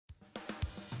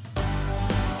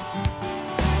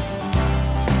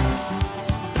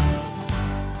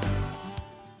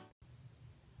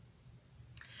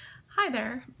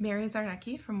there, Mary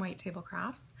Zarnecki from White Table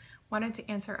Crafts. Wanted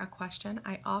to answer a question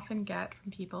I often get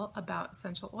from people about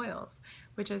essential oils,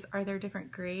 which is, are there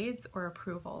different grades or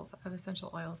approvals of essential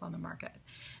oils on the market?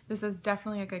 This is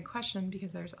definitely a good question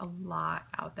because there's a lot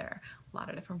out there, a lot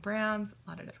of different brands, a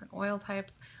lot of different oil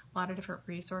types, a lot of different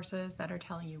resources that are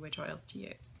telling you which oils to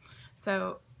use.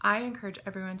 So I encourage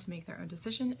everyone to make their own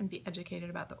decision and be educated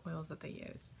about the oils that they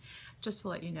use. Just to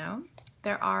let you know,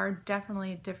 there are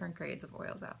definitely different grades of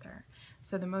oils out there.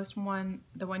 So the one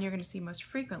you're going to see most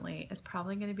frequently is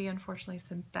probably going to be, unfortunately,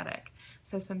 synthetic.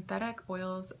 So synthetic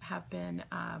oils have been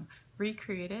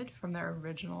recreated from their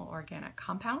original organic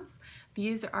compounds.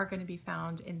 These are going to be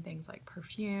found in things like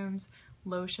perfumes,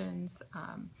 lotions,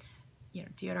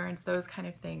 deodorants, those kind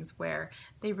of things where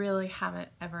they really haven't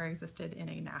ever existed in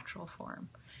a natural form.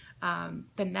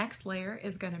 The next layer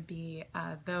is going to be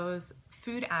those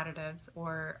food additives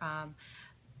or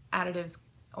additives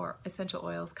or essential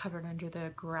oils covered under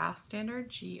the GRAS standard,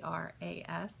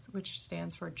 G-R-A-S, which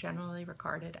stands for generally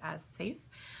regarded as safe.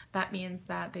 That means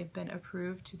that they've been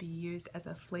approved to be used as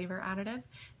a flavor additive.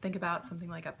 Think about something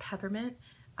like a peppermint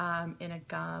in a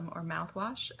gum or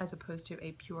mouthwash, as opposed to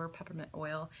a pure peppermint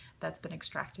oil that's been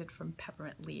extracted from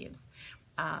peppermint leaves.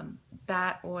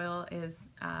 That oil is,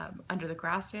 under the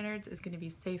GRAS standards, is going to be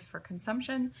safe for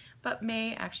consumption, but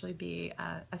may actually be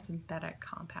a synthetic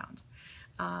compound.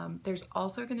 There's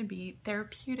also going to be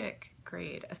therapeutic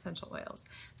grade essential oils.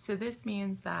 So this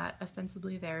means that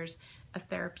ostensibly there's a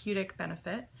therapeutic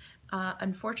benefit.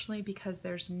 Unfortunately, because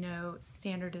there's no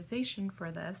standardization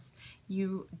for this,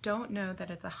 you don't know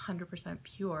that it's 100%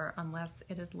 pure unless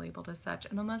it is labeled as such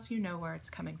and unless you know where it's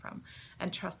coming from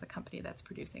and trust the company that's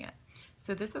producing it.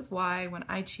 So this is why when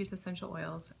I choose essential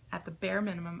oils, at the bare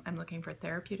minimum, I'm looking for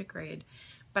therapeutic grade,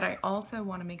 but I also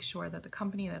want to make sure that the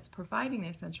company that's providing the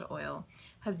essential oil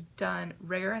has done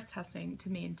rigorous testing to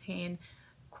maintain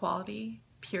quality,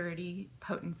 purity,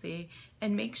 potency,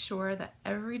 and make sure that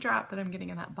every drop that I'm getting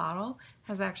in that bottle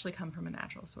has actually come from a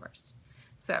natural source.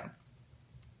 So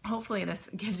hopefully this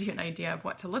gives you an idea of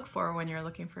what to look for when you're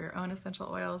looking for your own essential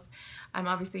oils. I'm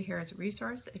obviously here as a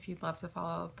resource. If you'd love to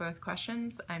follow both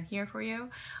questions, I'm here for you,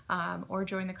 or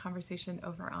join the conversation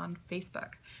over on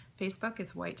Facebook. Facebook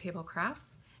is White Table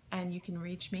Crafts, and you can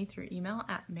reach me through email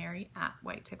at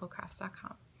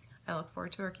mary@whitetablecrafts.com. I look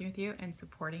forward to working with you and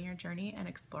supporting your journey and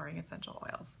exploring essential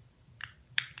oils.